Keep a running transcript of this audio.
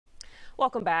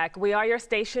Welcome back. We are your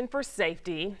station for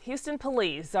safety. Houston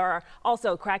police are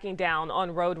also cracking down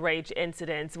on road rage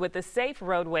incidents with the Safe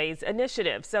Roadways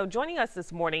Initiative. So joining us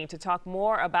this morning to talk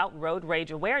more about road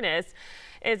rage awareness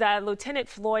is Lieutenant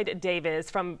Floyd Davis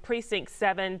from Precinct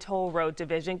 7 Toll Road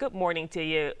Division. Good morning to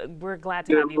you. We're glad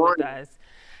to have you with us.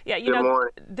 Yeah,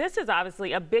 this is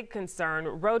obviously a big concern.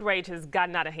 Road rage has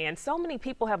gotten out of hand. So many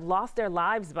people have lost their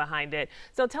lives behind it.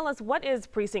 So tell us, what is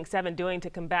Precinct 7 doing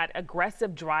to combat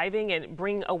aggressive driving and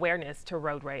bring awareness to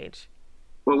road rage?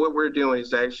 Well, what we're doing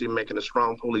is actually making a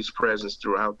strong police presence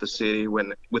throughout the city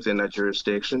within our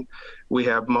jurisdiction. We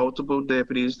have multiple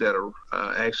deputies that are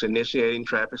actually initiating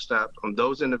traffic stops on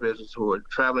those individuals who are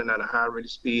traveling at a high rate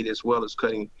of speed, as well as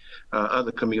cutting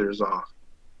other commuters off.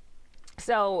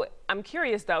 So I'm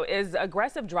curious, though, is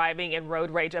aggressive driving and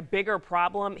road rage a bigger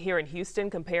problem here in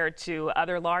Houston compared to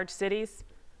other large cities?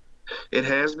 It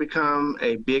has become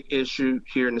a big issue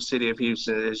here in the city of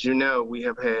Houston. As you know, we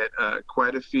have had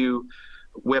quite a few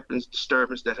weapons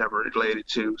disturbances that have related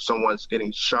to someone's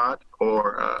getting shot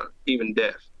or even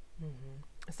death.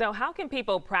 So how can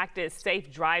people practice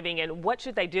safe driving, and what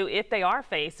should they do if they are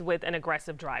faced with an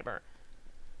aggressive driver?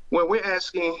 Well, we're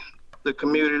asking the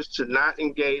commuters to not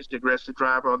engage the aggressive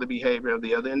driver or the behavior of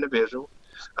the other individual.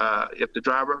 If the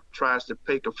driver tries to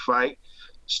pick a fight,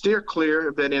 steer clear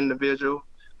of that individual.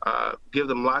 Give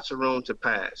them lots of room to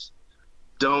pass.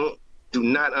 Do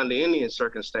not, under any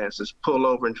circumstances, pull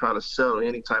over and try to settle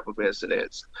any type of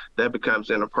incidents. That becomes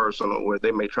interpersonal, where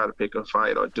they may try to pick a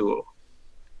fight or duel.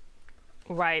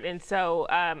 Right. And so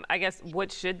I guess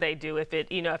what should they do if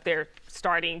if they're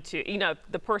starting to, if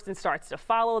the person starts to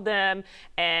follow them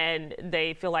and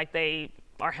they feel like they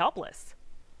are helpless?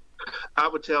 I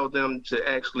would tell them to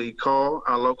actually call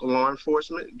our local law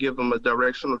enforcement, give them a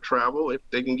direction of travel. If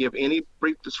they can give any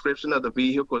brief description of the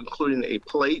vehicle, including a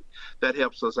plate, that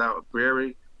helps us out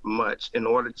very much in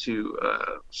order to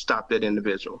stop that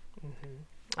individual.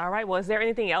 All right. Well, is there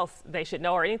anything else they should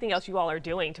know, or anything else you all are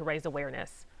doing to raise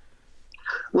awareness?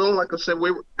 Well, like I said,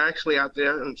 we're actually out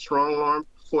there in strong law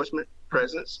enforcement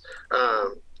presence,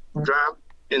 drive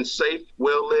in safe,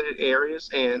 well-lit areas,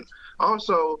 and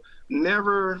also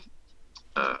never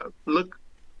look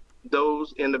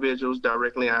those individuals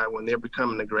directly in the eye when they're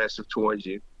becoming aggressive towards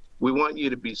you. We want you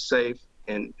to be safe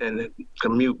and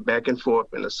commute back and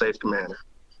forth in a safe manner.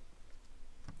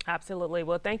 Absolutely.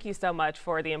 Well, thank you so much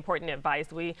for the important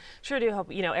advice. We sure do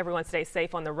hope, everyone stays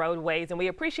safe on the roadways, and we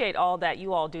appreciate all that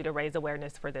you all do to raise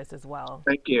awareness for this as well.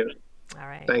 Thank you. All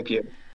right. Thank you.